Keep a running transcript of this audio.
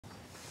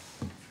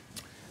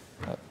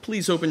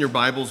Please open your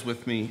Bibles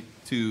with me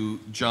to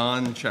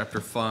John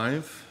chapter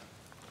 5.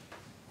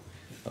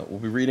 We'll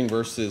be reading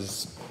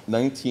verses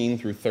 19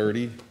 through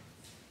 30.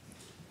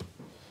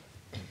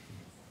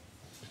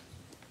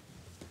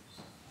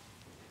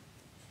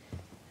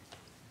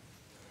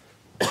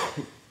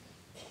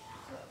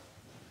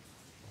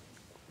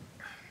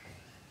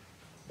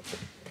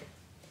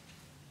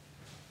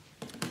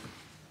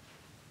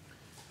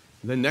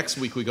 Then next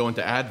week we go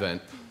into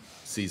Advent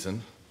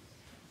season.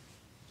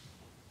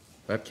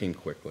 That came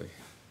quickly.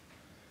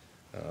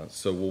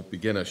 So we'll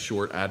begin a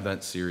short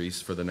Advent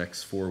series for the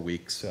next 4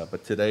 weeks.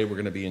 But today we're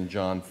going to be in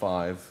John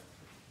 5.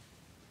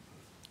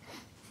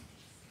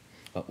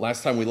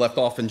 Last time we left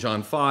off in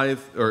John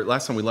 5, or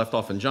last time we left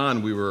off in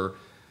John,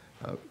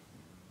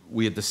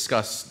 we had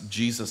discussed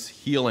Jesus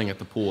healing at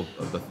the pool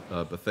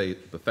of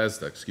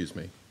Bethesda.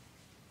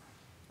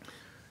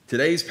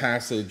 Today's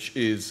passage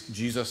is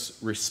Jesus'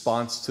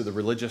 response to the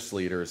religious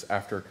leaders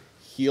after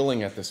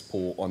healing at this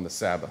pool on the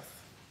Sabbath.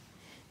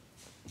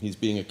 He's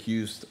being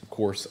accused, of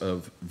course,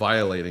 of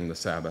violating the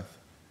Sabbath.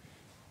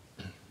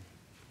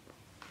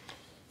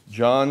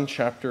 John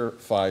chapter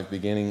 5,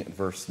 beginning at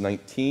verse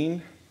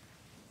 19.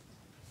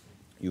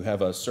 You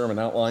have a sermon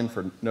outline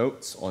for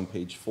notes on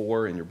page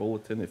 4 in your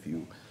bulletin if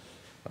you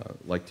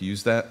like to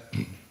use that.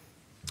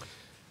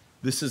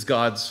 This is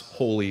God's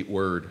holy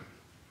word.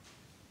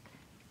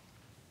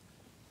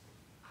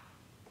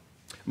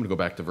 I'm going to go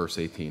back to verse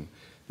 18.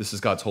 This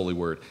is God's holy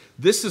word.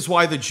 This is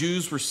why the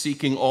Jews were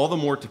seeking all the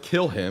more to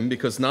kill him,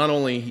 because not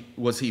only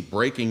was he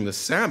breaking the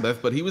Sabbath,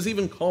 but he was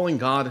even calling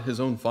God his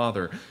own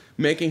Father,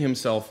 making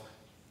himself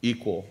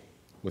equal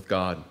with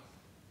God.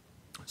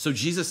 So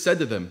Jesus said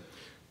to them,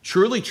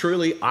 "Truly,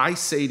 truly, I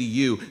say to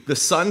you, the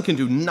Son can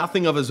do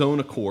nothing of his own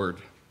accord,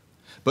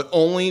 but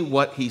only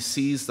what he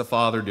sees the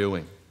Father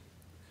doing.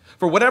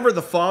 For whatever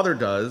the Father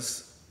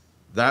does,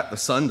 that the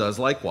Son does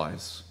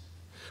likewise.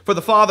 For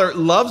the Father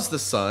loves the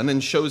Son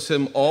and shows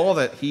him all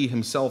that he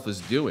himself is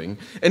doing,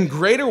 and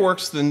greater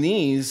works than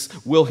these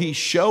will he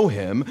show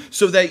him,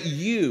 so that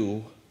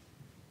you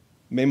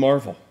may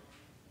marvel.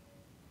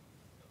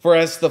 For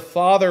as the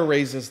Father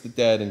raises the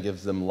dead and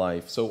gives them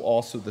life, so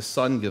also the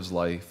Son gives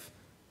life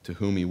to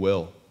whom he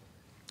will.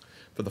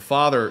 For the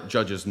Father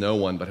judges no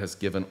one, but has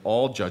given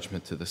all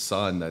judgment to the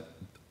Son, that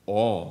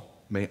all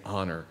may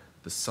honor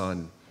the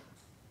Son,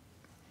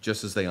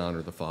 just as they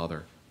honor the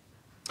Father.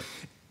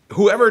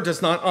 Whoever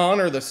does not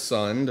honor the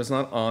Son does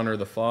not honor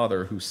the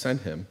Father who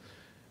sent him.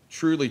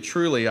 Truly,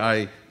 truly,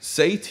 I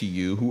say to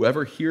you,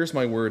 whoever hears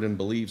my word and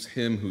believes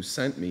him who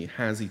sent me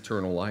has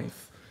eternal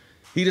life.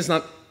 He does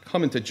not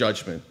come into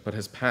judgment, but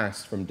has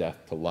passed from death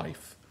to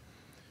life.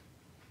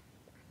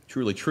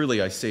 Truly,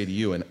 truly, I say to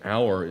you, an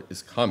hour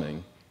is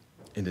coming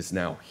and is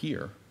now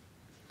here,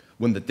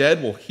 when the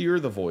dead will hear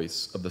the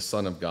voice of the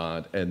Son of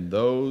God, and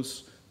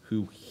those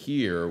who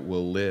hear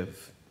will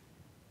live.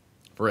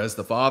 For as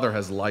the Father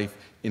has life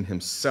in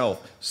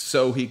himself,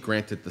 so he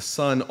granted the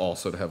Son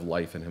also to have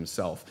life in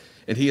himself.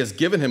 And he has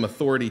given him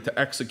authority to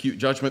execute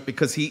judgment,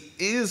 because he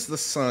is the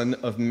Son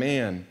of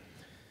Man.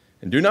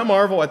 And do not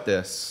marvel at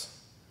this,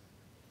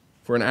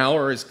 for an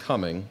hour is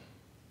coming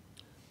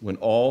when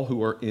all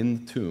who are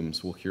in the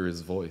tombs will hear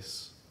his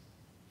voice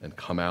and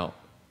come out.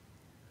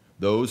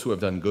 Those who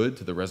have done good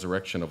to the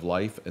resurrection of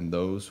life, and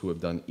those who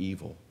have done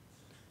evil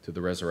to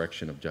the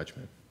resurrection of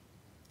judgment.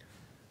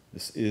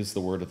 This is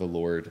the word of the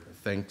Lord.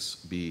 Thanks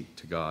be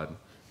to God.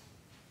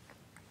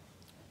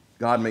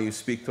 God, may you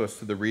speak to us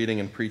through the reading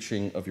and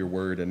preaching of your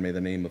word, and may the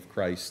name of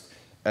Christ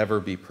ever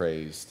be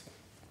praised.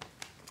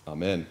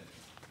 Amen.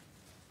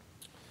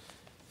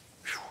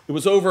 It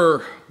was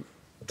over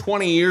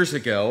 20 years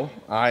ago,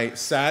 I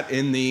sat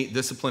in the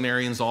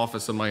disciplinarian's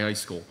office in my high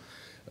school,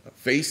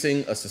 facing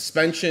a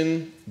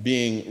suspension,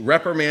 being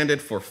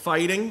reprimanded for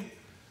fighting,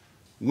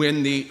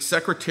 when the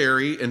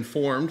secretary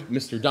informed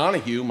Mr.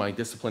 Donahue, my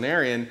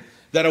disciplinarian,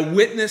 that a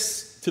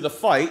witness to the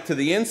fight, to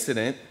the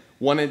incident,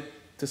 wanted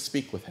to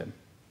speak with him.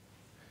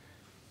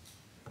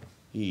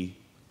 He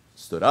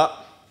stood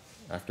up.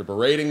 After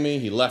berating me,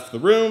 he left the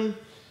room,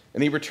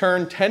 and he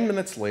returned 10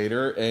 minutes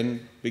later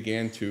and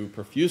began to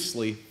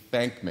profusely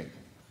thank me.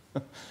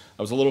 I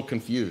was a little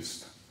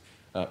confused.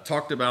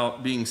 Talked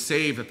about being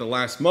saved at the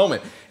last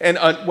moment. And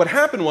what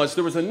happened was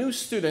there was a new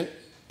student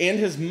and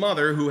his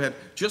mother who had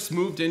just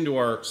moved into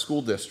our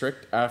school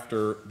district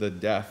after the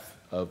death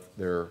of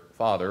their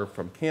father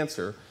from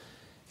cancer.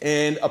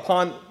 And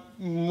upon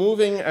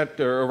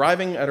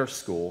arriving at our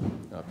school,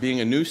 being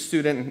a new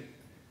student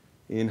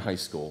in high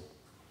school,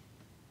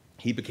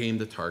 he became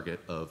the target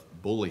of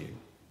bullying.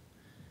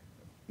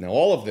 Now,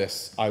 all of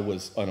this, I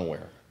was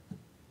unaware.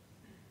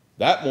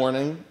 That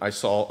morning, I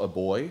saw a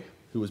boy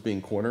who was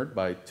being cornered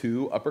by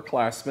 2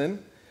 upperclassmen.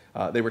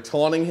 They were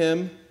taunting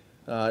him.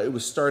 It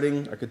was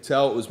starting, I could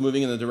tell it was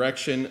moving in the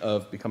direction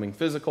of becoming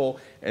physical,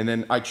 and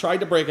then I tried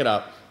to break it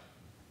up.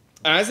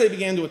 As they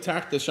began to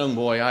attack this young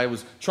boy, I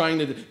was trying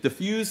to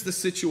diffuse the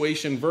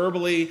situation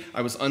verbally.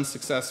 I was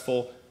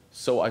unsuccessful,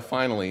 so I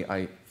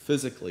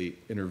physically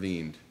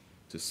intervened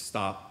to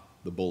stop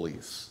the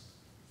bullies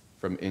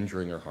from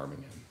injuring or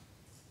harming him.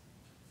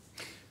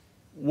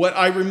 What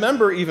I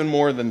remember even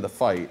more than the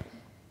fight,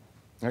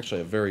 actually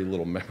I have very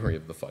little memory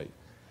of the fight.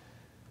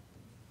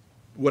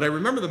 What I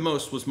remember the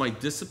most was my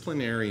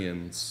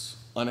disciplinarian's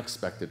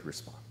unexpected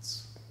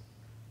response.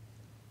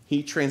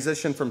 He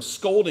transitioned from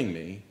scolding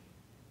me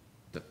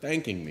to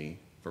thanking me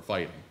for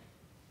fighting.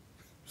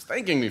 He was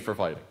thanking me for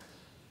fighting.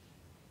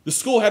 The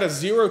school had a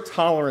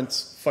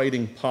zero-tolerance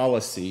fighting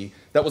policy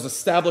that was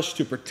established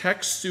to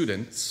protect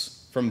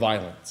students from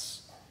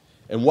violence.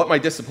 And what my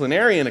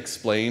disciplinarian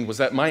explained was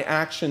that my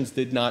actions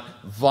did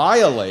not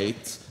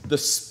violate the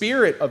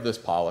spirit of this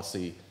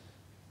policy,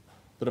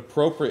 but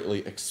appropriately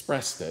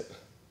expressed it,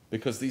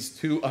 because these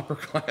two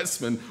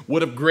upperclassmen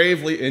would have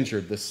gravely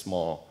injured this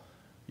small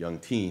young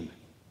teen.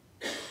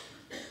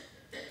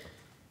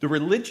 The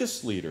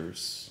religious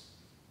leaders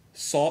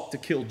sought to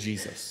kill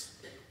Jesus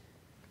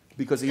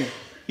because he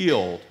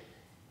healed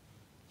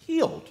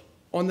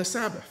on the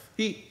Sabbath.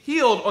 He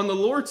healed on the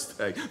Lord's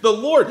Day. The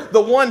Lord,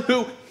 the one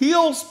who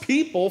heals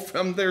people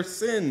from their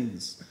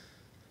sins.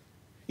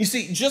 You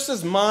see, just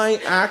as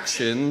my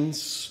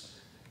actions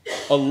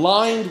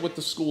aligned with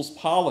the school's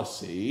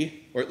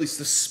policy, or at least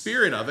the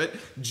spirit of it,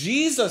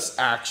 Jesus'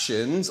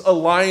 actions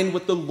aligned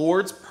with the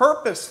Lord's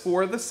purpose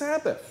for the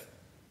Sabbath.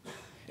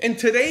 In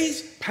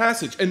today's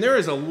passage, and there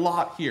is a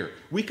lot here.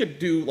 We could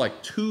do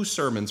like 2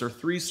 sermons or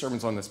 3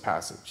 sermons on this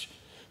passage.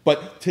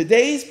 But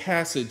today's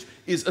passage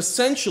is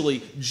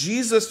essentially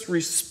Jesus'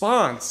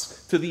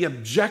 response to the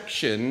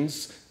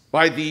objections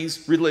by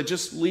these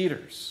religious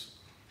leaders.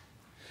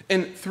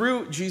 And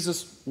through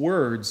Jesus'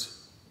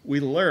 words, we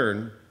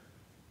learn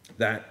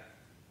that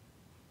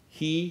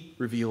he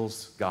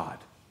reveals God.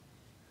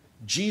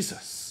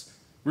 Jesus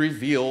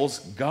reveals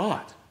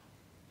God.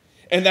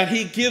 And that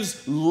he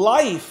gives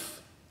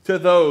life to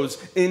those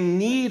in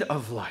need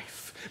of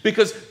life,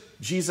 because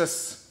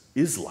Jesus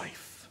is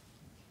life.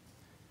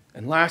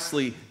 And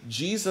lastly,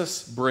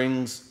 Jesus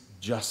brings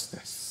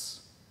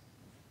justice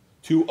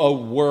to a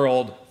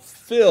world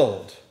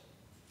filled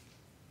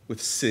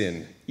with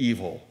sin,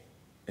 evil,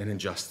 and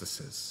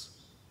injustices.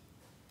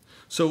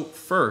 So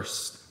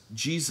first,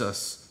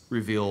 Jesus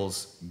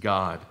reveals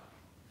God.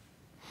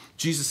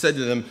 Jesus said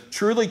to them,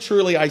 "Truly,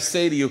 truly, I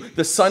say to you,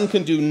 the Son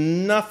can do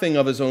nothing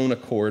of his own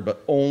accord,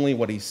 but only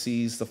what he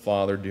sees the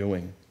Father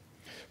doing.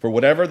 For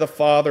whatever the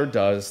Father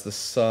does, the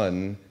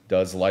Son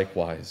does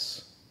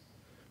likewise.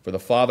 For the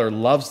Father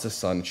loves the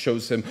Son,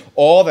 shows him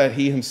all that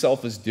he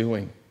himself is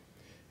doing.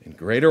 And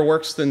greater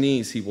works than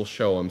these he will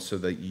show him, so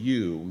that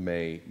you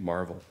may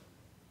marvel."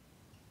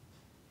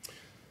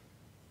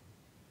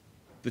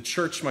 The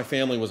church my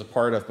family was a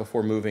part of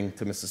before moving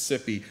to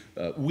Mississippi,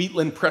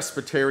 Wheatland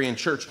Presbyterian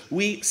Church,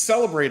 we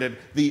celebrated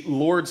the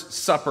Lord's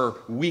Supper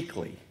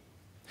weekly.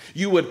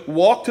 You would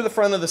walk to the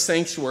front of the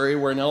sanctuary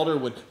where an elder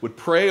would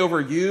pray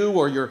over you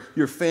or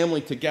your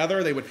family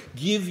together. They would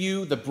give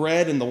you the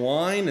bread and the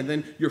wine, and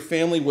then your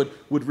family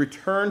would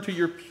return to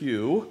your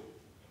pew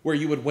where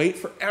you would wait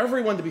for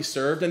everyone to be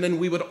served, and then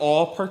we would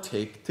all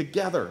partake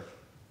together.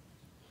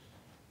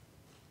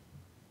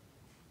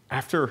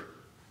 After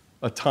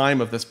a time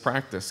of this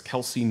practice,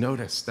 Kelsey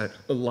noticed that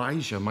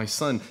Elijah, my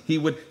son, he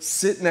would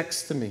sit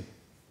next to me,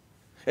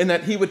 and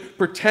that he would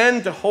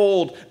pretend to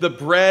hold the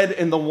bread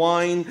and the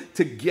wine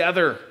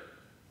together,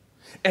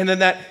 and then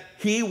that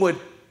he would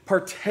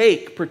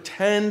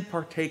pretend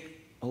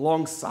partake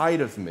alongside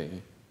of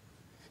me.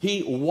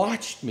 He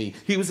watched me.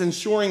 He was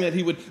ensuring that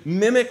he would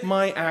mimic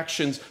my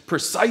actions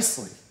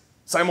precisely,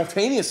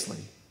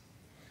 simultaneously.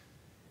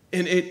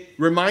 And it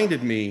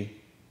reminded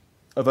me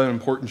of an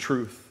important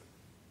truth.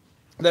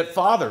 That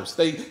fathers,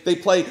 they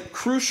play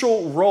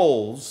crucial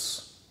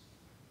roles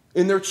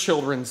in their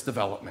children's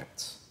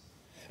development.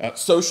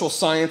 Social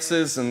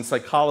sciences and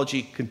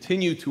psychology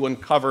continue to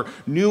uncover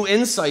new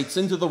insights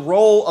into the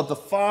role of the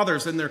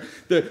fathers and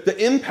the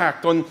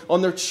impact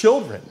on their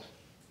children.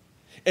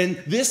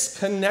 And this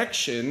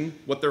connection,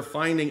 what they're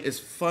finding, is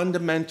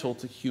fundamental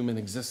to human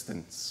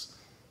existence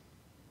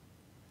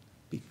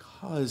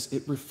because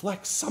it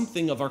reflects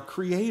something of our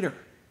Creator.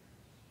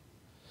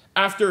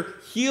 After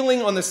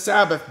healing on the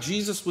Sabbath,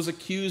 Jesus was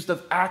accused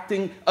of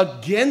acting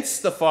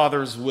against the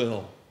Father's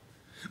will.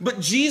 But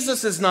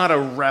Jesus is not a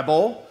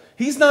rebel.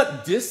 He's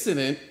not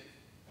dissonant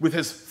with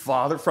his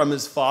Father, from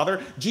his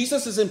Father.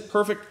 Jesus is in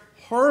perfect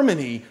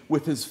harmony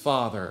with his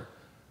Father,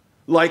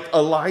 like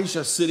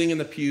Elijah sitting in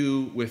the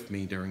pew with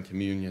me during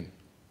communion.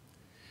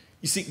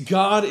 You see,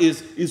 God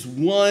is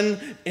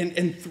one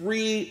and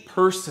 3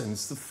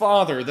 persons, the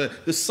Father,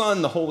 the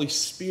Son, the Holy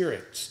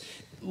Spirit,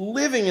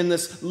 living in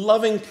this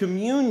loving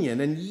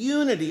communion and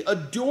unity,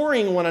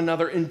 adoring one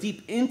another in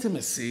deep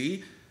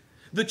intimacy.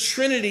 The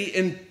Trinity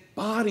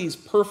embodies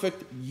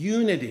perfect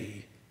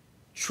unity,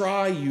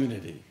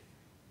 triunity.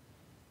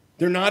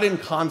 They're not in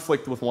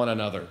conflict with one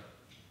another.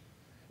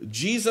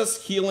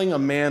 Jesus healing a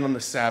man on the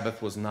Sabbath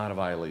was not a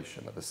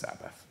violation of the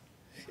Sabbath.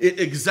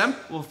 It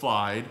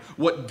exemplified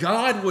what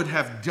God would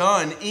have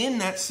done in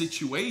that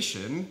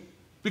situation,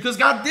 because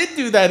God did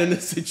do that in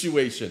this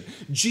situation.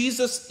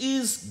 Jesus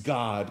is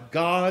God.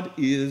 God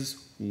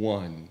is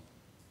one.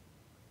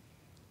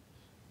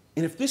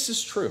 And if this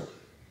is true,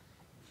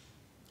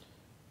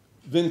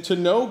 then to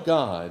know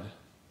God,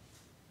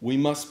 we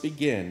must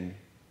begin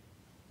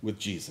with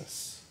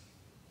Jesus.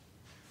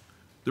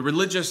 The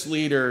religious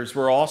leaders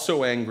were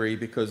also angry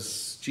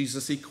because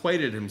Jesus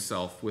equated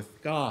himself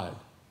with God.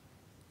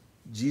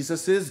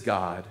 Jesus is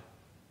God,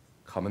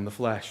 come in the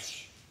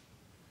flesh.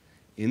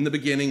 In the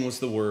beginning was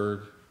the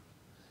Word,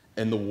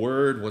 and the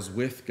Word was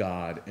with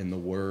God, and the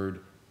Word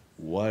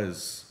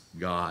was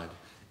God.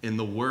 And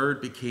the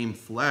Word became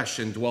flesh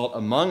and dwelt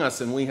among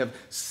us, and we have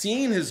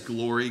seen his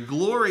glory.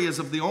 Glory is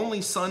of the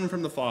only Son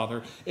from the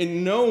Father,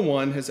 and no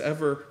one has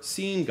ever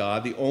seen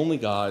God, the only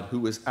God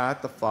who is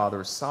at the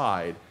Father's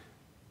side,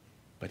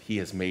 but he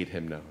has made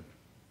him known.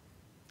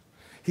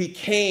 He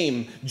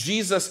came,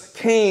 Jesus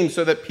came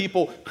so that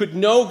people could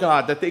know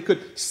God, that they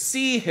could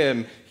see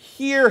him,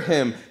 hear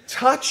him,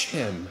 touch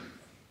him.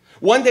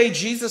 One day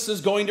Jesus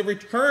is going to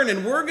return,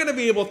 and we're going to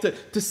be able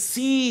to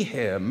see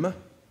him,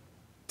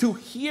 to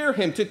hear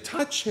him, to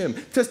touch him,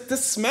 to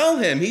smell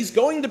him. He's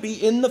going to be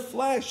in the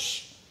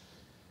flesh.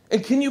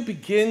 And can you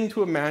begin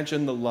to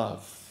imagine the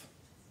love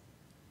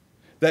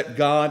that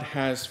God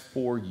has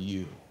for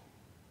you?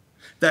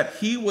 That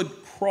he would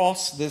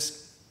cross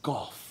this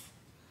gulf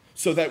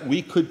so that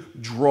we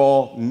could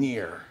draw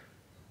near.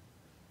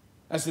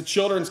 As the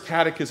Children's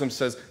Catechism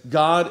says,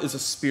 God is a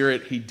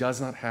spirit. He does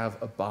not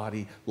have a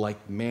body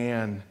like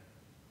man.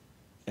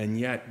 And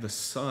yet the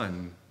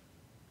Son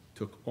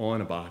took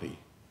on a body.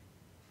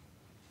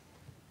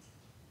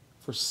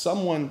 For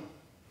someone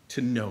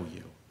to know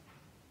you,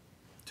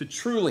 to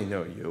truly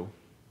know you,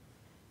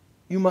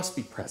 you must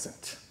be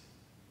present.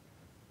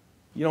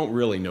 You don't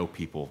really know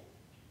people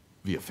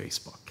via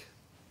Facebook,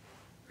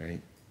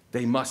 right?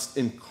 They must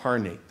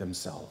incarnate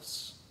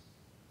themselves.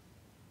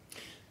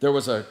 There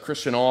was a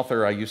Christian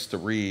author I used to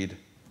read.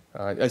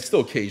 I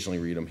still occasionally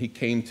read him. He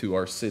came to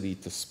our city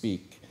to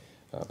speak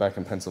back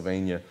in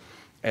Pennsylvania.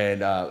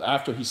 And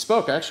after he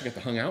spoke, I actually got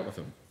to hang out with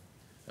him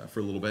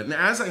for a little bit. And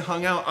as I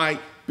hung out, I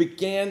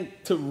began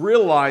to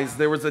realize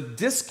there was a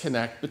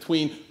disconnect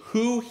between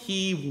who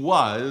he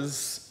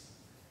was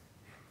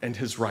and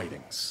his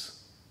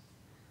writings.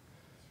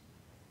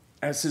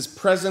 As his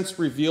presence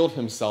revealed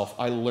himself,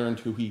 I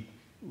learned who he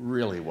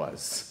really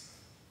was.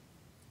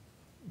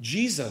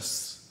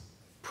 Jesus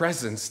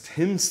presenced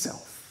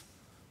himself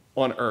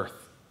on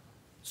earth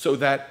so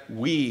that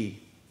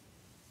we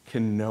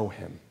can know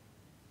him.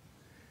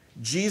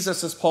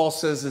 Jesus, as Paul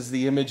says, is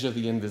the image of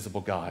the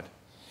invisible God,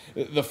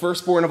 the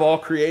firstborn of all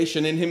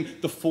creation. In him,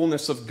 the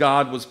fullness of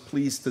God was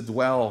pleased to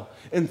dwell,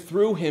 and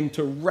through him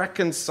to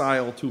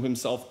reconcile to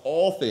himself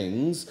all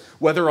things,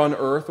 whether on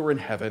earth or in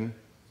heaven,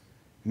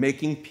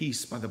 making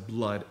peace by the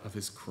blood of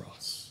his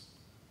cross.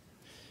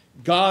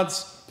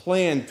 God's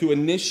plan to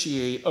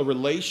initiate a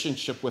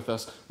relationship with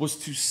us was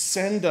to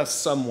send us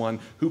someone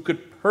who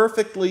could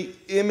perfectly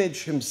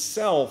image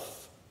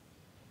himself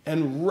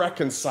and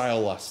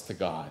reconcile us to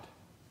God.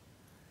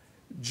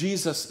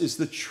 Jesus is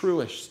the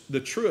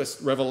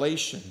truest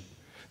revelation,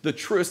 the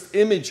truest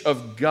image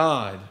of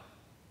God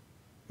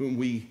whom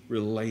we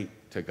relate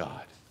to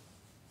God.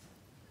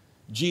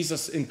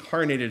 Jesus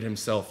incarnated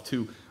himself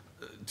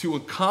to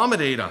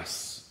accommodate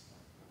us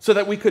so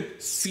that we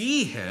could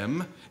see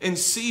him and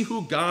see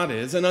who God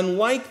is. And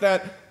unlike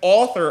that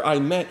author I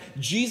met,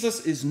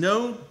 Jesus is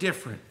no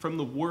different from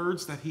the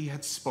words that he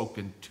had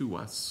spoken to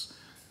us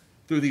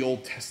through the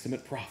Old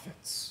Testament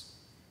prophets.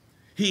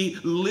 He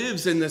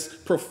lives in this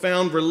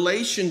profound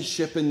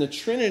relationship in the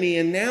Trinity,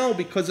 and now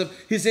because of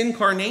his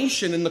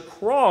incarnation in the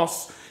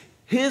cross,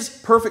 his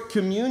perfect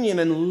communion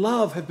and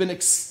love have been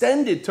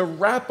extended to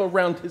wrap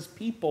around his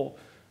people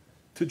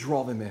to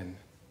draw them in.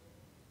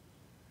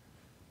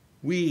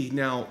 We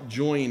now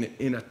join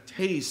in a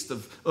taste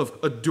of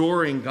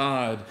adoring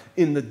God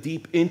in the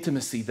deep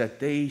intimacy that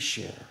they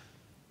share.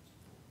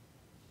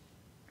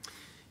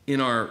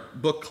 In our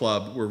book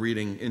club, we're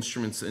reading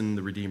Instruments in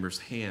the Redeemer's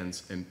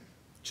Hands, and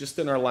just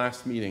in our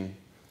last meeting,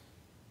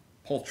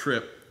 Paul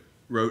Tripp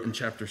wrote in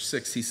chapter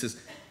 6, he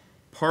says,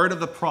 part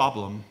of the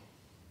problem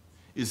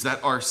is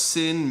that our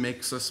sin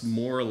makes us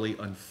morally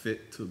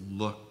unfit to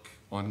look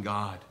on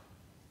God.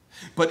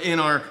 But in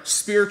our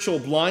spiritual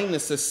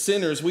blindness as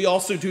sinners, we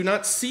also do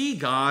not see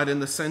God in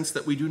the sense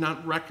that we do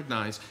not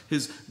recognize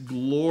his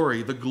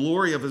glory, the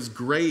glory of his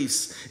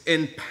grace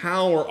and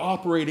power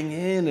operating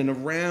in and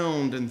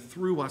around and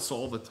through us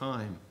all the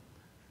time.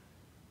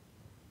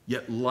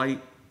 Yet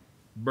light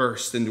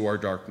burst into our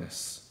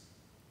darkness.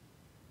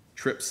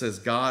 Tripp says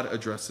God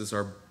addresses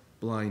our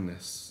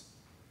blindness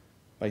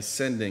by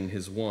sending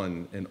his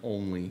one and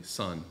only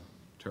Son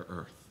to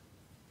earth.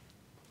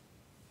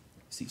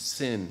 See,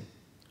 sin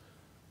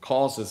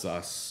causes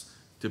us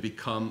to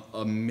become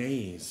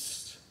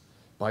amazed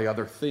by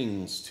other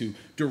things, to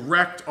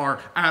direct our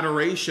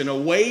adoration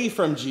away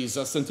from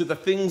Jesus and to the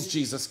things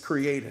Jesus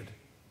created.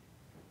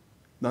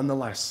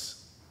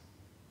 Nonetheless,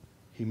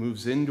 he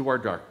moves into our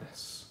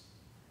darkness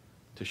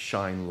to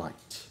shine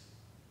light.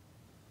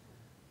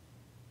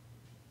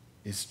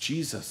 Is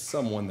Jesus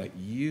someone that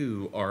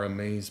you are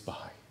amazed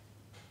by?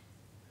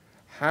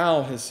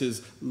 How has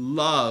his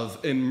love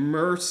and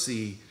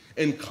mercy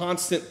and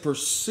constant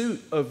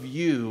pursuit of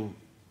you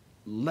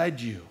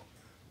led you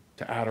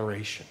to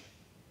adoration.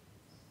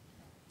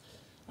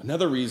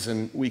 Another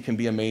reason we can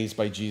be amazed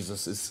by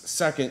Jesus is,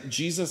 second,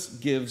 Jesus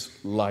gives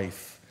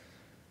life.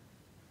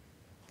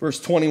 Verse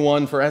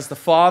 21, for as the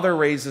Father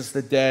raises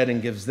the dead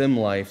and gives them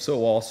life,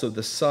 so also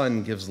the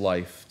Son gives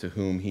life to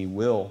whom he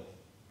will.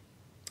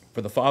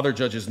 For the Father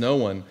judges no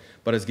one,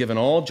 but has given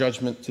all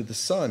judgment to the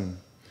Son,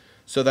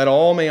 so that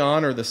all may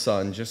honor the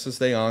Son, just as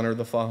they honor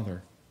the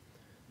Father.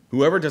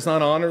 Whoever does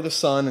not honor the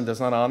Son and does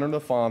not honor the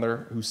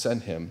Father who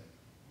sent him,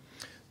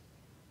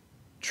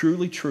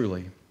 truly,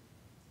 truly,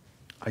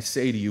 I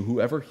say to you,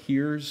 whoever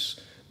hears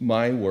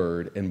my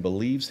word and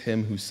believes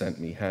him who sent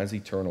me has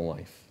eternal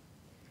life.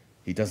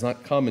 He does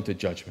not come into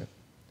judgment,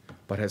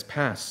 but has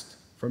passed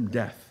from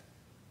death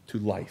to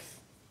life.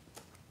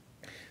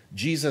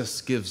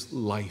 Jesus gives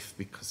life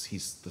because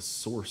he's the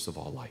source of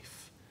all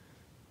life.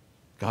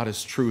 God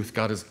is truth.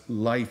 God is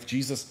life.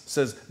 Jesus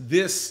says,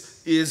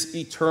 this is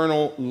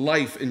eternal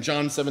life in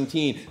John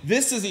 17.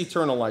 This is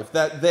eternal life,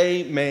 that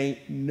they may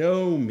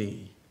know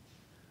me,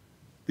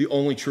 the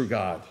only true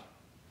God,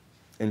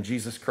 and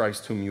Jesus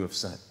Christ whom you have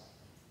sent.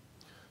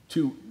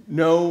 To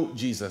know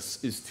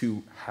Jesus is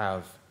to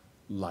have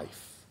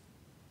life.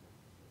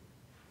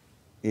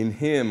 In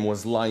him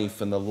was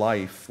life, and the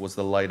life was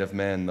the light of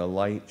men. The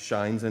light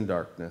shines in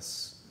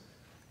darkness,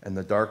 and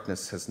the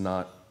darkness has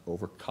not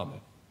overcome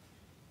it.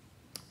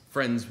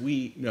 Friends,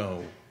 we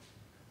know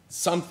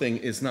something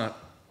is not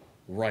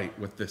right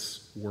with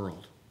this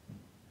world.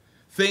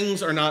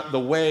 Things are not the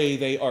way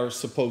they are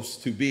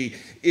supposed to be.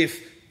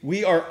 If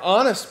we are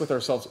honest with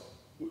ourselves,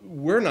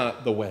 we're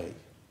not the way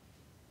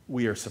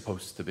we are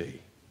supposed to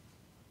be.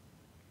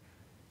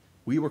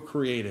 We were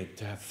created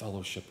to have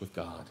fellowship with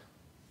God,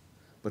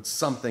 but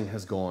something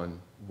has gone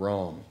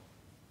wrong.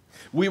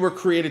 We were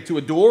created to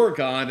adore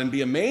God and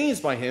be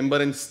amazed by him, but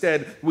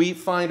instead we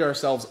find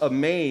ourselves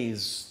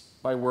amazed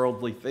by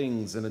worldly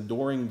things and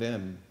adoring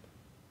them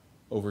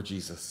over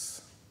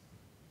Jesus.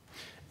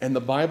 And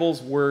the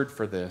Bible's word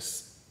for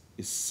this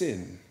is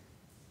sin,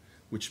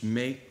 which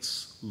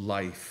makes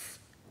life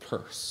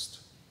cursed.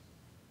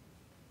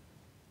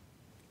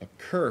 A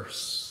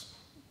curse.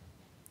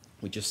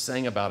 We just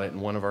sang about it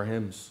in one of our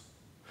hymns.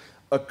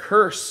 A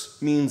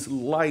curse means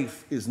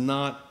life is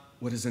not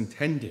what is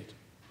intended.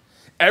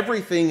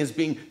 Everything is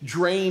being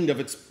drained of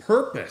its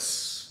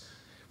purpose,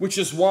 which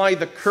is why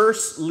the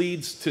curse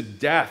leads to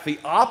death, the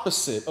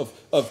opposite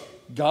of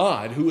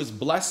God, who is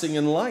blessing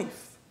in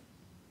life.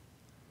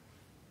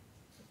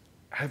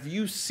 Have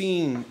you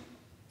seen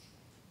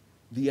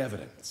the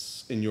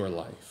evidence in your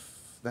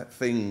life that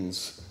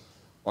things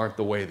aren't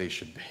the way they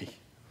should be?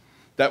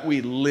 That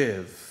we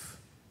live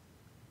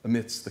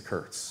amidst the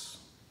curse?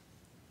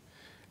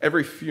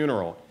 Every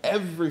funeral,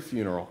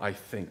 I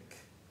think,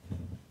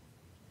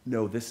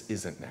 no, this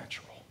isn't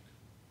natural.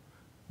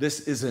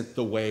 This isn't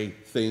the way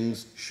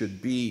things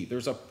should be.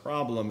 There's a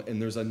problem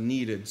and there's a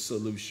needed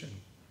solution.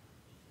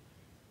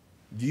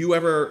 Do you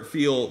ever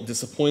feel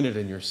disappointed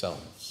in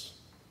yourselves?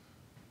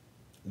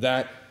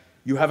 That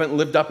you haven't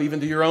lived up even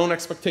to your own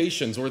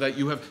expectations, or that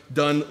you have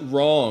done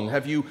wrong?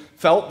 Have you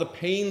felt the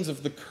pains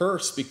of the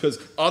curse because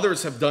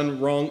others have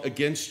done wrong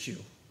against you?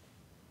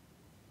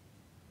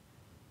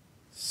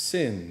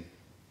 Sin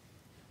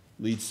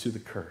leads to the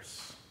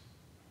curse,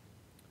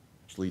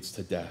 which leads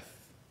to death.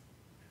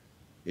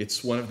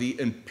 It's one of the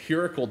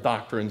empirical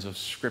doctrines of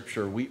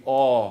Scripture. We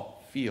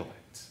all feel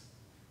it.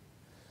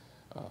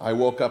 I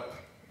woke up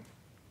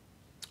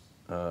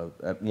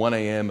at 1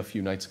 a.m. a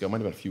few nights ago, might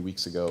have been a few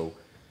weeks ago,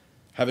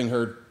 having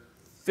heard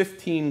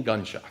 15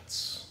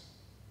 gunshots,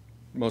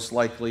 most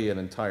likely an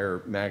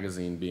entire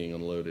magazine being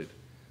unloaded,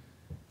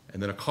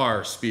 and then a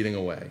car speeding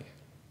away.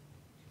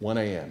 1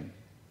 a.m.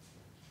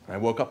 I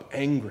woke up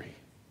angry.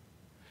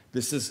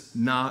 This is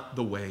not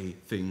the way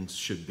things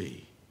should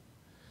be.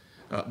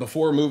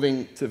 Before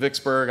moving to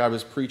Vicksburg, I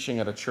was preaching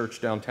at a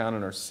church downtown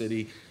in our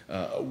city.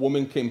 A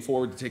woman came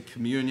forward to take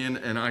communion,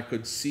 and I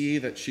could see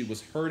that she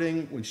was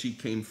hurting when she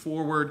came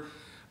forward.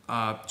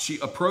 She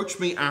approached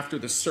me after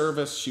the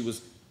service. She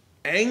was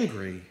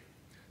angry,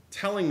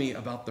 telling me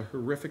about the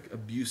horrific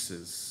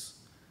abuses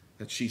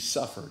that she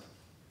suffered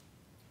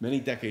many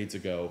decades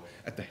ago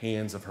at the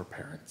hands of her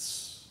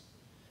parents,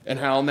 and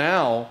how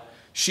now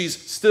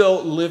she's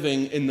still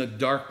living in the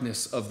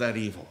darkness of that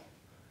evil,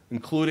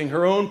 including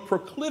her own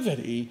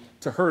proclivity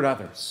to hurt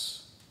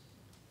others.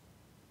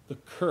 The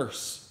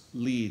curse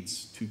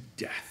leads to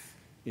death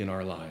in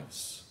our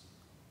lives.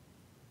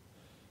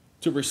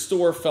 To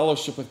restore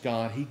fellowship with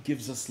God, he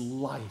gives us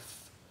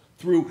life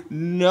through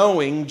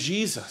knowing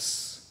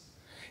Jesus.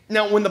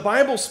 Now, when the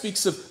Bible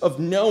speaks of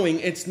knowing,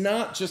 it's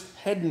not just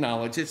head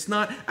knowledge. It's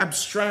not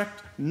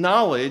abstract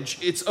knowledge.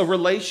 It's a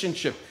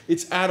relationship.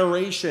 It's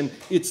adoration.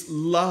 It's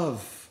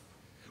love.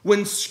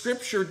 When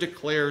Scripture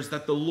declares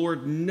that the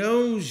Lord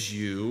knows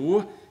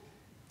you,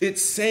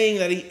 it's saying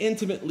that he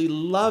intimately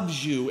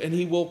loves you and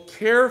he will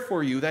care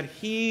for you, that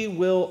he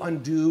will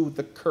undo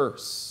the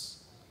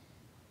curse.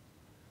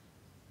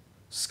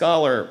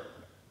 Scholar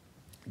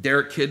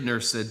Derek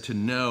Kidner said, to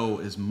know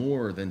is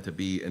more than to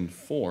be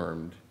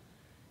informed.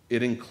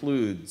 It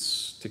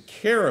includes to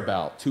care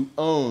about, to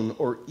own,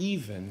 or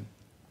even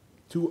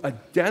to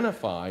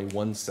identify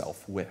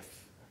oneself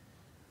with.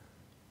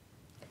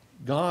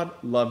 God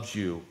loves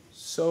you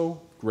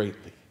so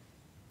greatly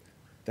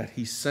that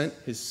he sent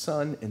his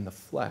Son in the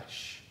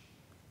flesh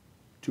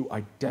to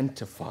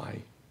identify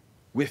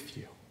with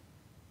you.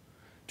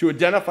 To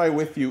identify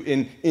with you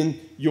in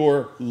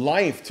your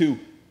life, to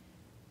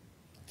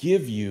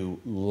give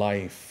you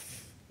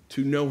life,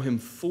 to know him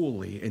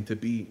fully and to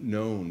be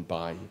known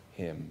by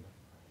him.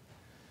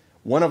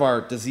 One of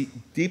our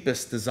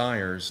deepest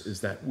desires is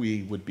that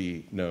we would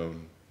be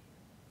known.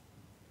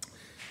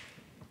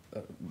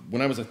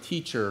 When I was a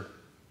teacher,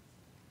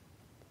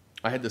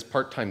 I had this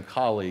part-time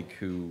colleague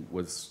who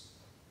was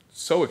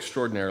so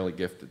extraordinarily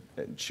gifted.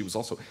 And she was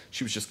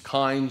just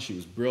kind, she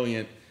was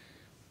brilliant.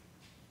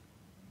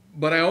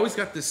 But I always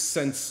got this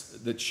sense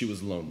that she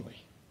was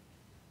lonely.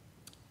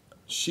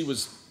 She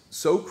was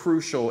so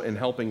crucial in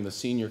helping the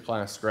senior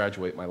class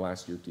graduate my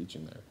last year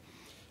teaching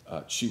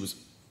there. She was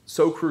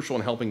so crucial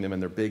in helping them in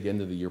their big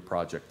end-of-the-year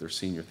project, their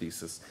senior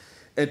thesis.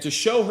 And to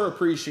show her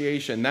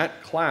appreciation,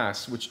 that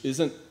class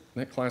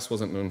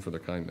wasn't known for their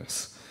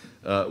kindness.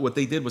 What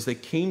they did was they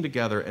came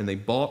together and they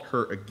bought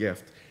her a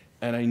gift.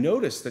 And I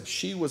noticed that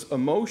she was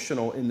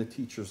emotional in the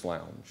teacher's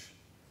lounge.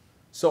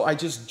 So I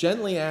just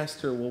gently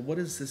asked her, well, what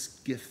does this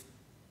gift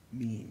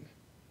mean?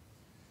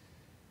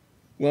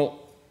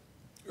 Well,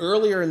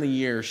 earlier in the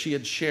year, she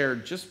had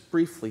shared just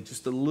briefly,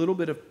 just a little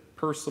bit of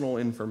personal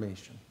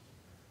information,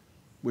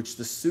 which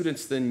the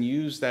students then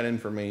used that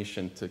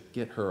information to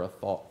get her a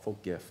thoughtful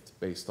gift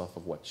based off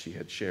of what she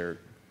had shared.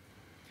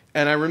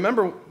 And I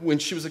remember when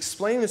she was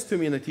explaining this to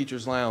me in the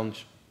teacher's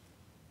lounge,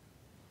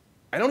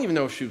 I don't even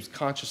know if she was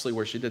consciously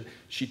where she did.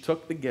 She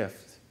took the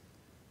gift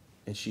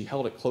and she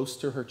held it close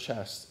to her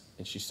chest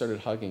and she started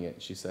hugging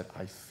it. She said,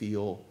 I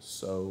feel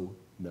so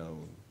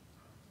known.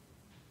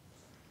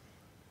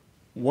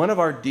 One of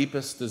our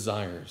deepest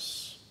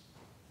desires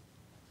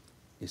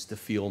is to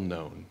feel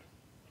known.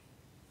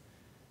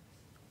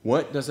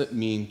 What does it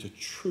mean to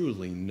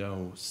truly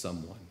know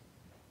someone?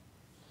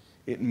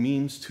 It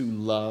means to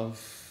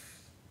love,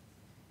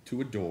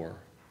 to adore,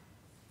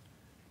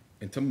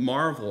 and to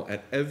marvel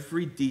at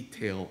every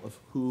detail of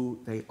who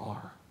they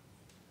are.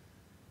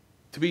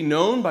 To be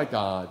known by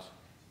God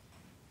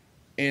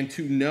and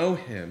to know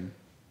him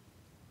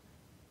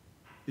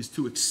is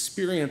to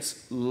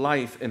experience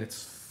life in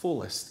its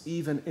fullest,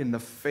 even in the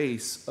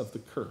face of the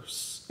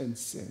curse and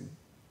sin.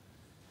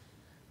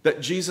 That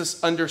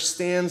Jesus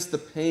understands the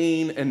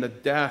pain and the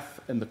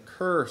death and the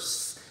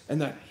curse, and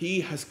that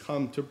he has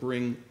come to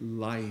bring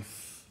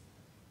life.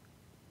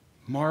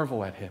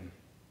 Marvel at him.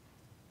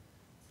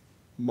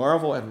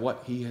 Marvel at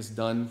what he has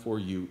done for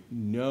you.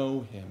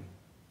 Know him.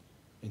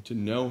 And to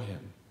know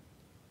him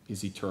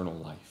is eternal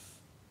life.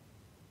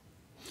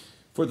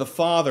 For the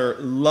Father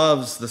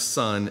loves the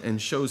Son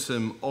and shows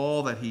him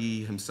all that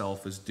he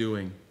himself is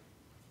doing.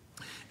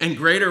 And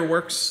greater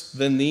works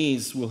than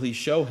these will he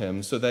show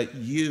him, so that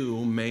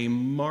you may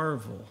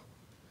marvel.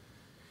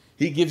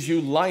 He gives you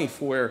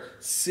life where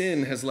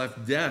sin has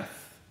left death.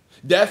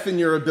 Death in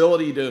your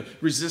ability to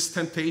resist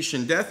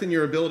temptation. Death in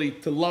your ability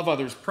to love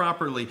others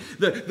properly.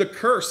 The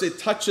curse, it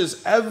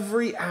touches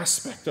every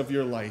aspect of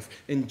your life.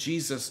 And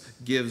Jesus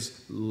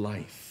gives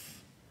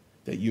life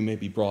that you may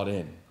be brought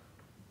in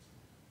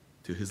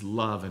to his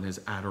love and his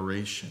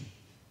adoration.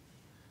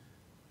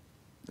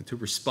 And to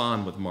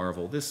respond with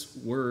marvel. This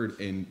word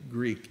in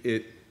Greek,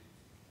 it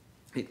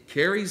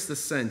carries the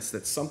sense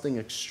that something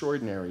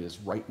extraordinary is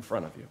right in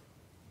front of you.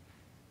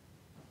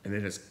 And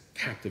it has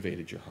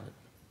captivated your heart.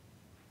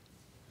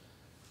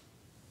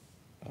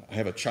 I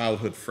have a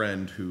childhood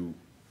friend who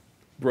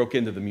broke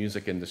into the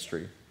music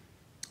industry.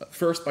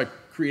 First by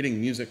creating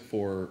music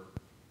for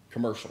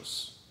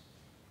commercials.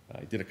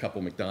 He did a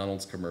couple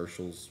McDonald's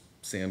commercials,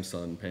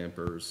 Samsung,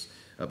 Pampers.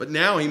 But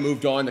now he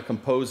moved on to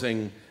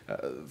composing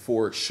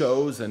for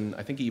shows, and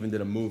I think he even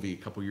did a movie a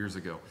couple years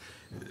ago.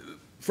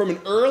 From an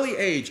early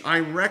age, I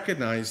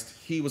recognized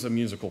he was a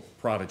musical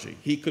prodigy.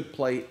 He could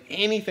play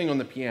anything on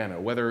the piano,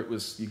 whether it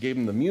was you gave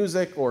him the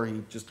music or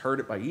he just heard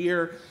it by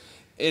ear.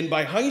 And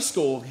by high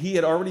school, he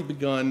had already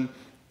begun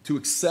to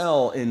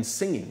excel in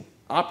singing,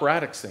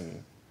 operatic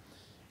singing.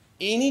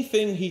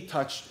 Anything he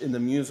touched in the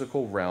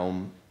musical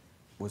realm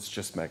was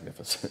just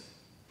magnificent.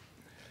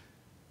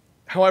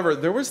 However,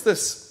 there was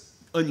this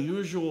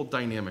unusual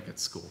dynamic at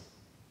school.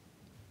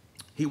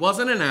 He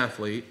wasn't an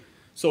athlete,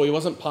 so he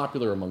wasn't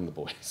popular among the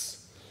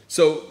boys.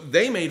 So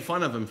they made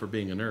fun of him for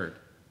being a nerd.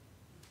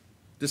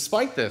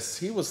 Despite this,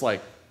 he was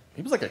like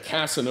a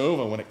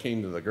Casanova when it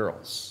came to the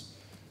girls,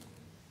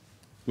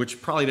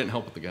 which probably didn't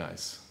help with the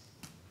guys.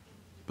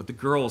 But the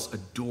girls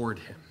adored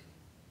him.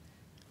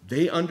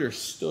 They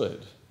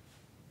understood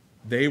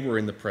they were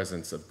in the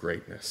presence of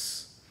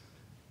greatness.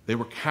 They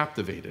were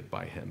captivated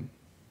by him,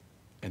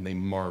 and they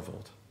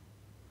marveled.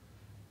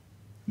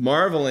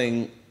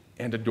 Marveling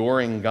and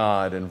adoring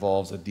God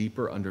involves a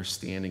deeper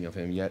understanding of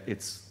him, yet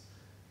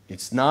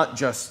it's not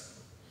just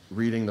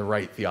reading the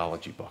right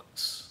theology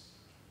books.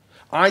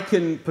 I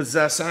can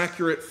possess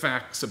accurate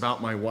facts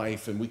about my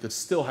wife, and we could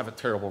still have a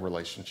terrible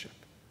relationship.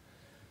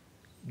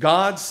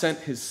 God sent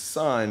his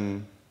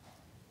Son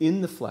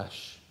in the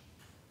flesh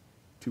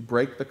to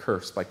break the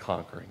curse by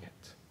conquering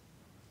it.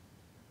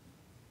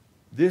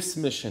 This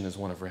mission is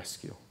one of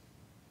rescue,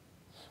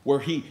 where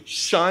he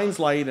shines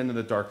light into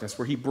the darkness,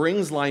 where he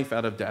brings life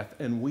out of death,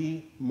 and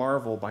we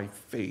marvel by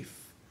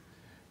faith,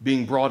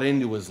 being brought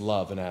into his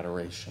love and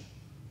adoration.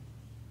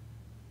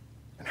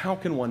 And how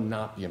can one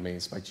not be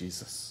amazed by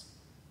Jesus?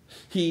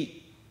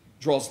 He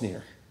draws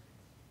near.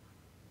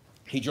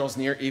 He draws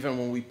near even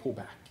when we pull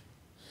back.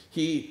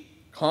 He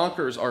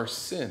conquers our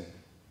sin.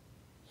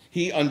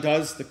 He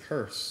undoes the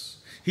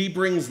curse. He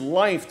brings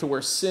life to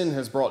where sin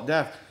has brought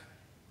death.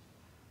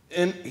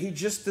 And he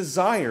just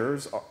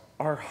desires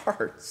our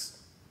hearts.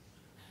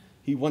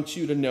 He wants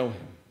you to know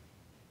him,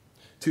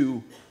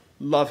 to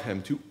love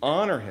him, to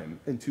honor him,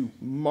 and to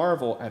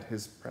marvel at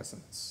his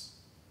presence.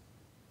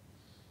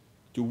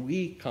 Do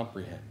we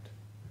comprehend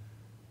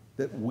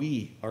that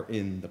we are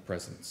in the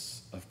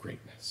presence of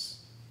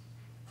greatness?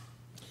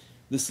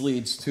 This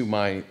leads to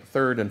my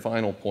third and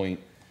final point.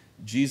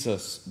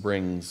 Jesus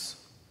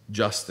brings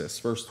justice.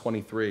 Verse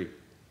 23.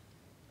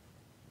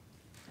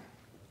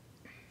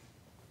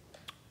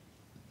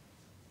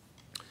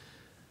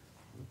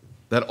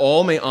 That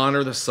all may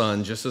honor the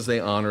Son just as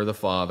they honor the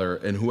Father,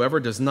 and whoever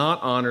does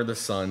not honor the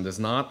Son does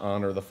not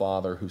honor the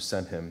Father who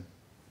sent him.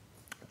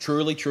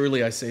 Truly,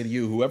 truly, I say to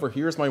you, whoever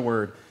hears my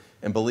word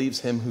and believes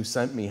him who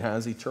sent me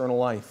has eternal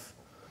life.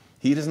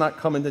 He does not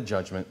come into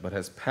judgment, but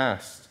has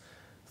passed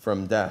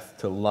from death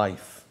to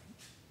life.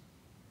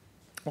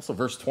 Also,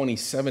 verse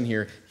 27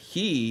 here,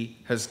 he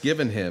has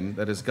given him,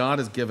 that is, God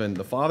has given,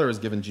 the Father has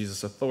given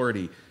Jesus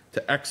authority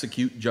to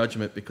execute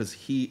judgment because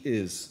he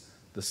is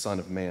the Son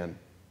of Man.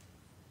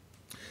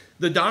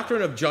 The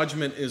doctrine of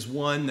judgment is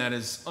one that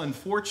is,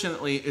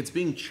 unfortunately, it's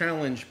being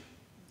challenged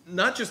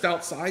not just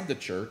outside the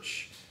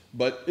church,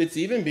 but it's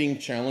even being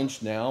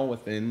challenged now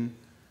within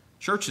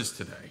churches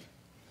today.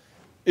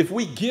 If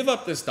we give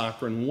up this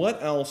doctrine,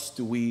 what else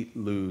do we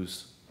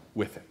lose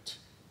with it?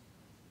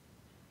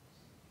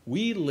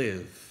 We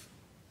live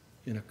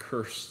in a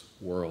cursed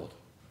world.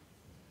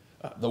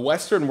 The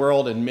Western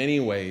world, in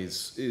many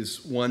ways,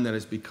 is one that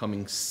is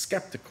becoming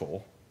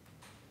skeptical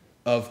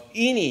of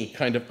any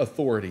kind of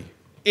authority,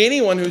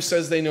 anyone who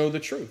says they know the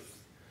truth.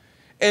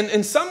 And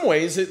in some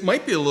ways, it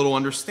might be a little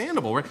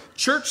understandable, right?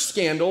 Church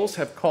scandals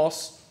have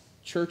cost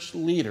church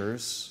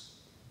leaders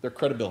their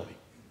credibility.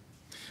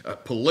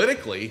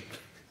 Politically,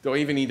 don't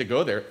even need to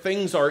go there.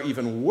 Things are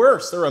even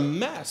worse. They're a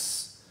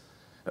mess.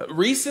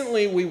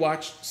 Recently, we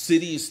watched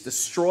cities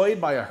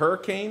destroyed by a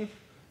hurricane,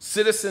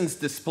 citizens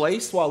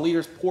displaced while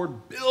leaders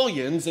poured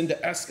billions into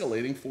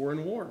escalating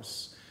foreign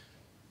wars.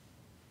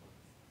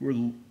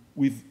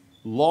 We've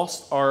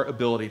lost our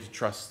ability to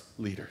trust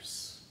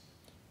leaders.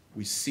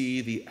 We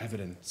see the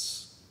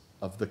evidence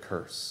of the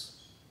curse.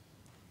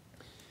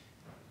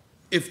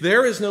 If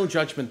there is no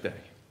judgment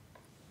day,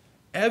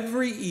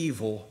 every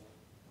evil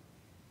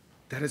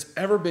that has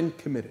ever been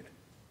committed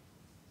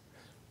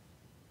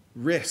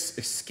risks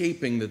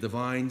escaping the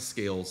divine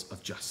scales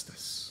of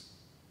justice,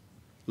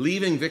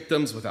 leaving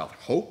victims without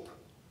hope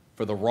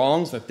for the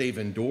wrongs that they've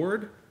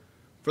endured,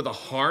 for the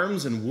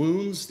harms and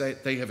wounds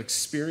that they have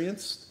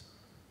experienced.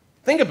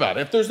 Think about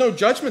it. If there's no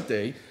judgment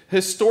day,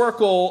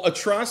 historical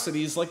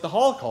atrocities like the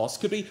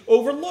Holocaust could be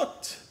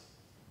overlooked.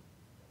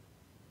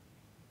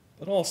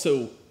 But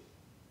also,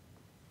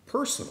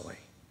 personally,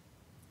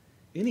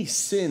 any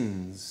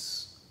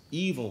sins,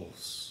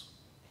 evils,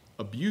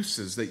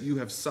 abuses that you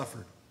have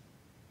suffered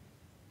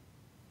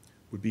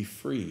would be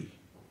free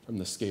from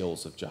the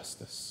scales of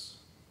justice.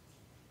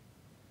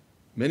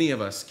 Many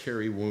of us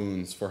carry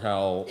wounds for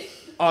how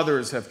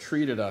others have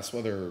treated us,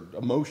 whether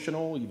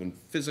emotional, even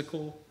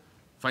physical,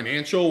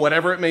 financial,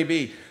 whatever it may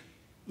be.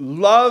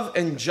 Love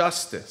and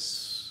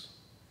justice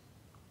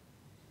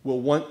will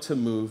want to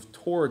move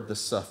toward the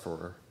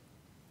sufferer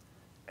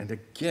and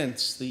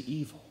against the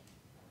evil.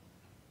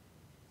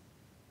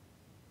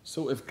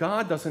 So if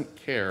God doesn't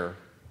care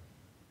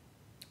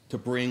to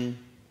bring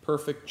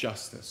perfect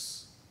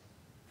justice,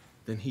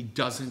 then he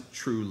doesn't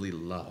truly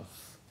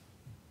love.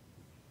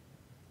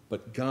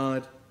 But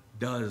God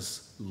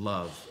does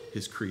love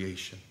his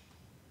creation.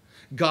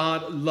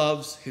 God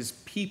loves his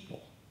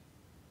people.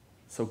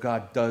 So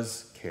God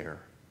does care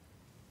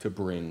to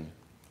bring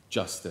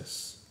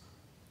justice.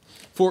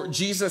 For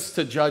Jesus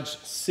to judge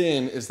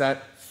sin is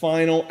that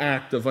final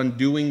act of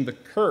undoing the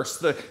curse,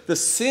 the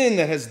sin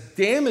that has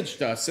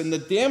damaged us, and the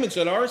damage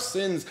that our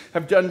sins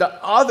have done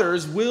to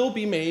others will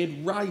be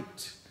made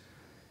right.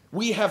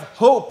 We have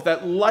hope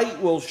that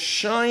light will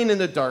shine in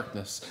the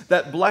darkness,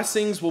 that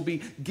blessings will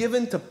be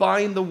given to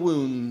bind the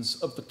wounds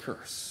of the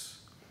curse.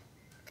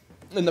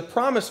 And the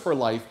promise for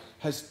life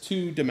has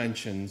two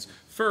dimensions.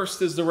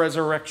 First is the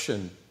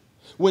resurrection.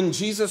 When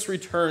Jesus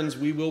returns,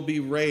 we will be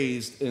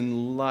raised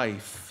in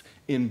life,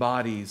 in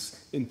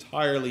bodies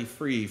entirely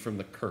free from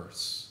the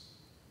curse.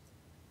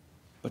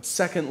 But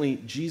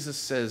secondly, Jesus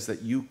says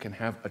that you can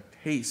have a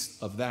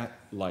taste of that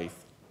life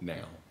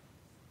now.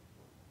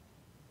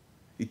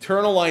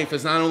 Eternal life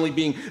is not only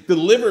being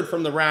delivered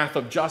from the wrath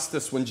of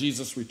justice when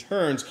Jesus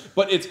returns,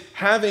 but it's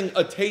having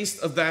a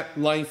taste of that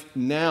life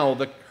now.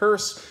 The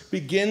curse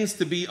begins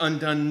to be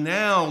undone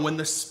now when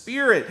the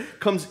Spirit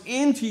comes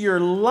into your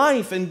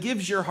life and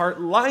gives your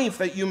heart life,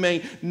 that you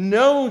may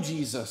know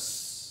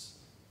Jesus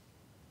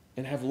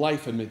and have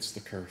life amidst the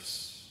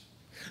curse.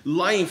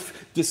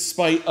 Life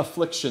despite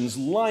afflictions,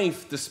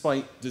 life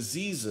despite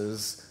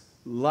diseases,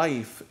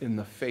 life in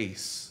the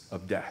face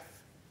of death.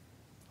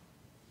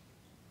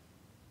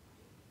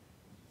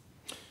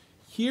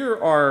 Here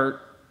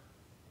are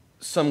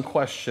some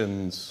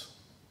questions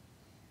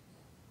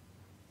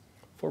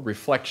for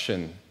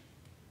reflection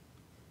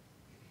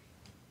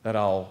that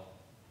I'll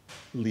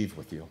leave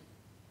with you.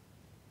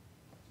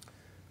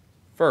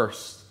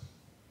 First,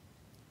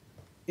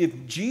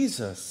 if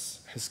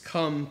Jesus has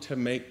come to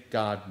make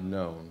God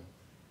known,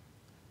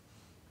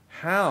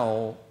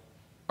 how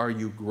are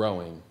you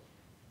growing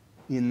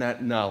in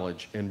that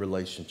knowledge and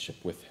relationship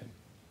with him?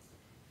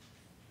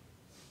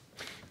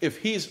 If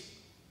he's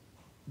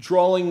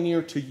drawing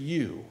near to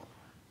you,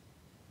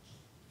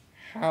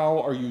 how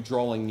are you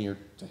drawing near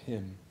to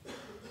him?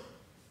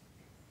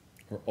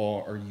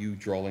 Or are you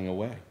drawing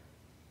away?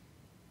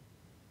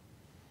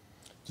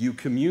 Do you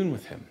commune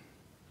with him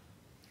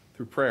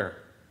through prayer,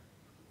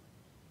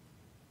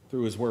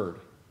 through his word,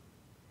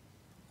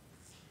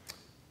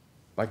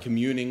 by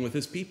communing with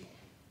his people?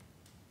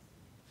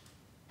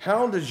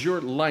 How does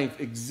your life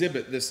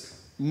exhibit this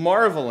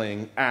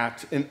marveling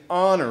at and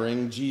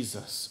honoring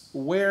Jesus?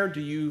 Where do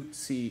you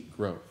see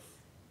growth?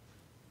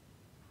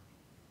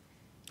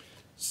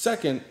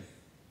 Second,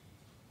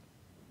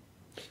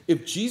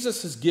 if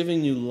Jesus is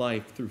giving you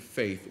life through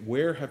faith,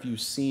 where have you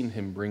seen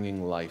him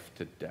bringing life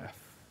to death?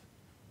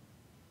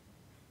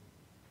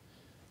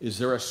 Is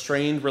there a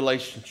strained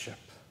relationship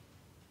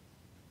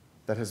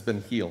that has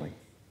been healing?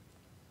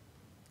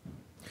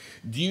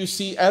 Do you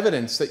see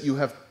evidence that you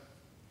have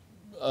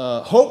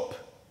hope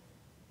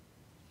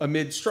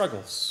amid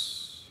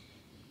struggles?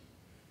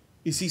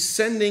 Is he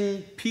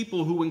sending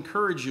people who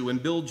encourage you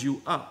and build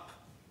you up?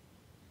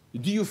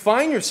 Do you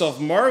find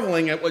yourself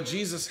marveling at what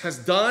Jesus has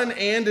done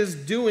and is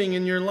doing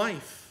in your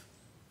life?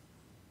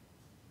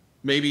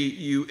 Maybe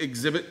you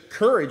exhibit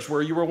courage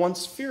where you were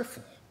once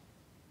fearful.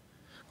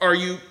 Are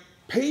you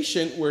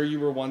patient where you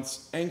were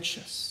once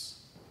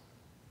anxious?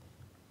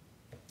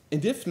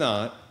 And if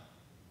not,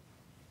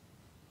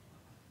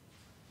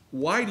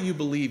 why do you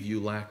believe you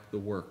lack the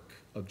work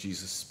of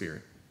Jesus'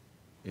 Spirit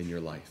in your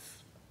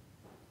life?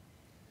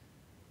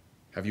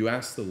 Have you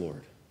asked the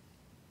Lord?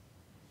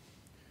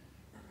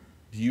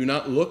 Do you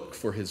not look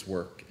for his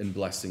work and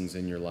blessings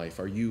in your life?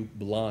 Are you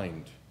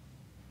blind,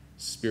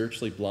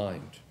 spiritually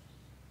blind,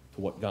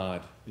 to what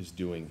God is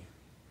doing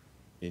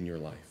in your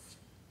life?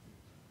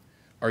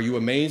 Are you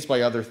amazed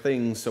by other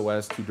things so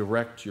as to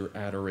direct your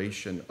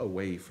adoration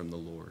away from the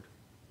Lord?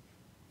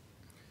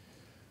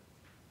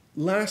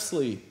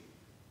 Lastly,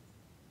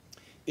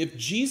 if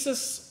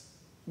Jesus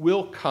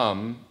will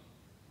come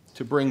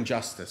to bring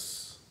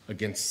justice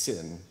against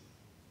sin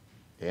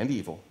and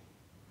evil,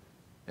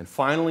 and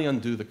finally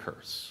undo the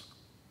curse,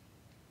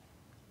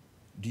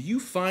 do you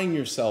find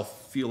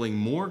yourself feeling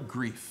more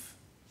grief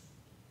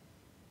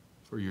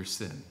for your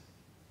sin?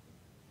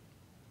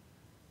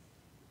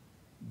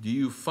 Do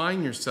you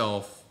find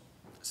yourself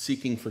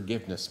seeking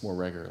forgiveness more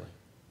regularly?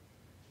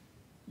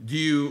 Do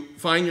you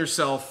find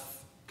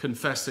yourself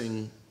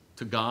confessing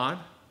to God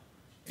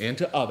and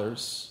to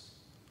others,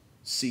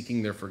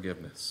 seeking their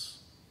forgiveness?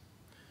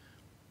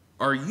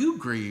 Are you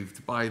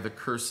grieved by the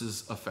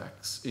curse's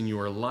effects in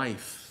your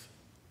life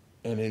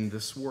and in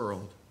this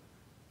world?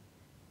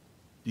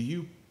 Do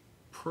you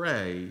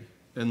pray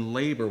and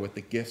labor with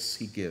the gifts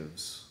he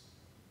gives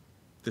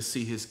to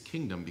see his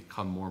kingdom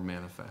become more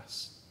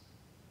manifest?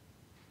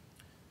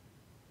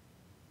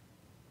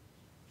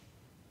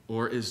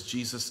 Or is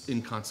Jesus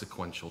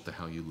inconsequential to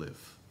how you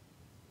live?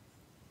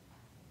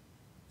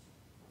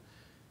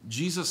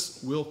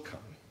 Jesus will come,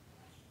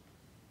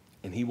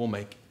 and he will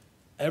make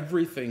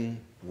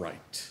everything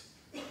right.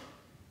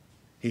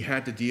 He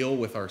had to deal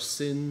with our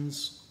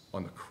sins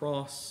on the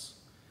cross.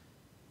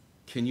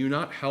 Can you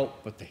not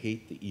help but to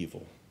hate the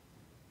evil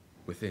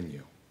within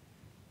you,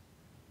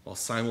 while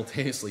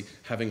simultaneously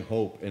having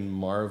hope and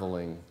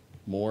marveling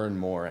more and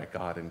more at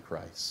God in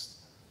Christ?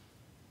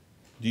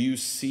 Do you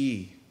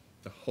see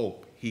the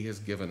hope he has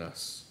given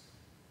us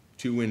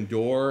to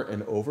endure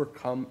and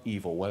overcome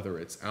evil, whether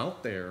it's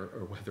out there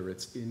or whether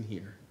it's in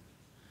here?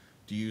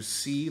 Do you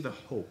see the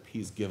hope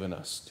he's given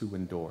us to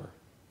endure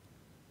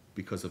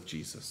because of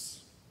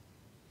Jesus?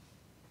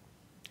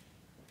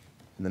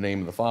 In the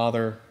name of the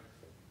Father,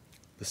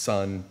 the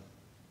Son,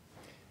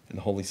 and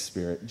the Holy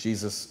Spirit.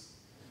 Jesus,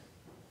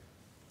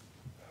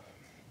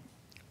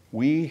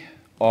 we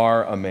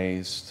are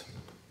amazed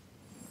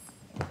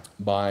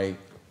by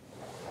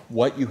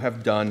what you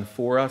have done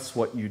for us,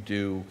 what you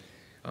do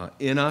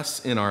in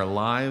us, in our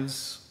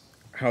lives,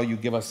 how you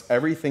give us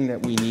everything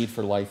that we need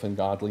for life and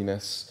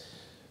godliness.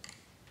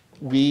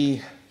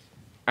 We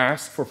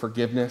ask for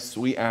forgiveness.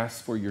 We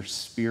ask for your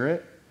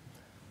Spirit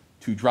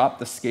to drop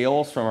the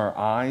scales from our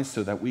eyes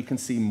so that we can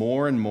see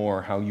more and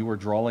more how you are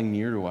drawing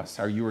near to us,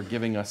 how you are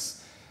giving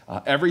us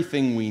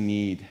everything we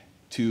need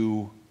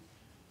to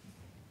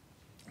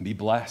be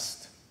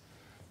blessed,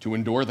 to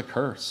endure the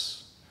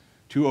curse,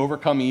 to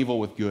overcome evil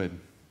with good,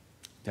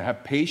 to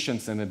have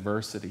patience in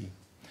adversity,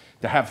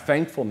 to have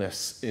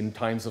thankfulness in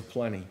times of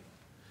plenty.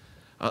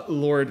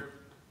 Lord,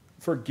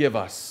 forgive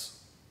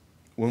us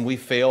when we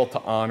fail to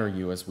honor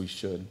you as we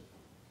should,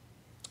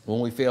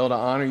 when we fail to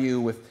honor you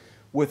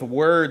with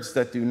words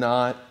that do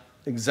not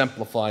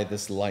exemplify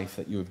this life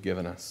that you have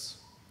given us.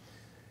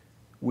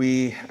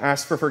 We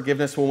ask for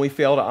forgiveness when we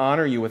fail to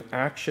honor you with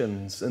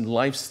actions and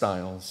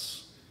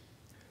lifestyles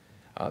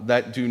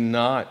that do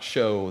not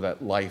show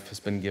that life has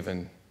been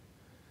given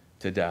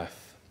to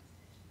death.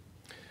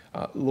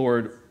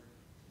 Lord,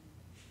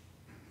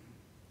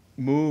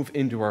 move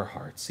into our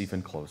hearts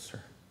even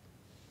closer.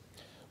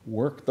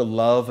 Work the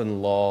love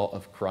and law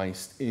of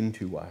Christ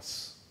into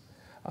us,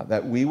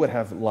 that we would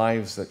have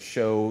lives that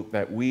show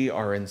that we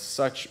are in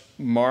such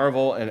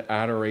marvel and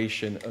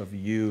adoration of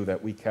you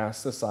that we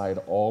cast aside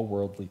all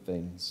worldly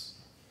things.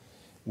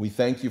 We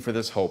thank you for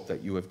this hope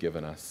that you have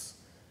given us.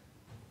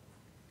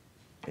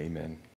 Amen.